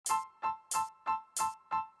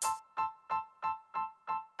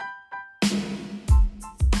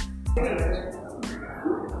This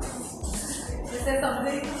is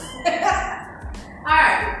something.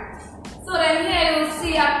 Alright. So then here you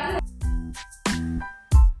see a